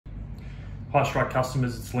Hi Strike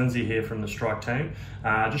customers, it's Lindsay here from the Strike team.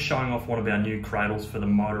 Just showing off one of our new cradles for the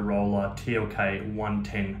Motorola TLK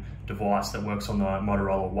 110 device that works on the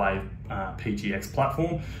Motorola Wave PTX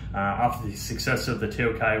platform. After the success of the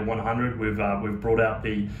TLK 100, we've brought out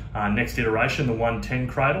the next iteration, the 110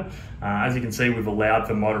 cradle. As you can see, we've allowed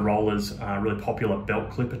for Motorola's really popular belt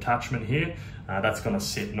clip attachment here. That's going to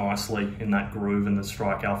sit nicely in that groove in the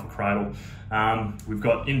Strike Alpha cradle. We've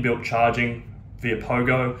got inbuilt charging via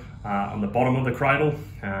Pogo on the bottom of the cradle.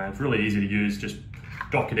 It's really easy to use, just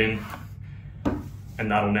dock it in and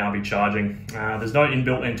that'll now be charging. There's no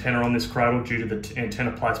inbuilt antenna on this cradle due to the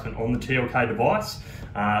antenna placement on the TLK device.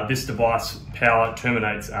 This device power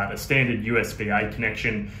terminates at a standard USB-A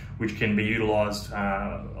connection, which can be utilised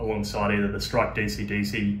alongside either the Strike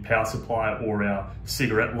DC-DC power supply or our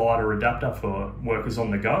cigarette lighter adapter for workers on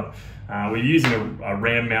the go. We're using a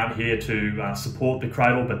RAM mount here to support the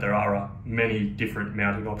cradle, but there are many different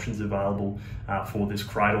mounting options available for this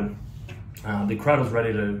cradle. The cradle's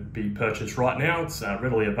ready to be purchased right now. It's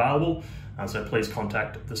readily available, so please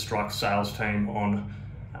contact the Strike sales team on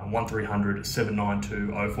 1300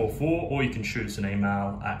 792 044, or you can shoot us an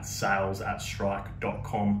email at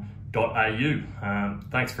sales@strike.com.au.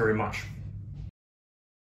 Thanks very much.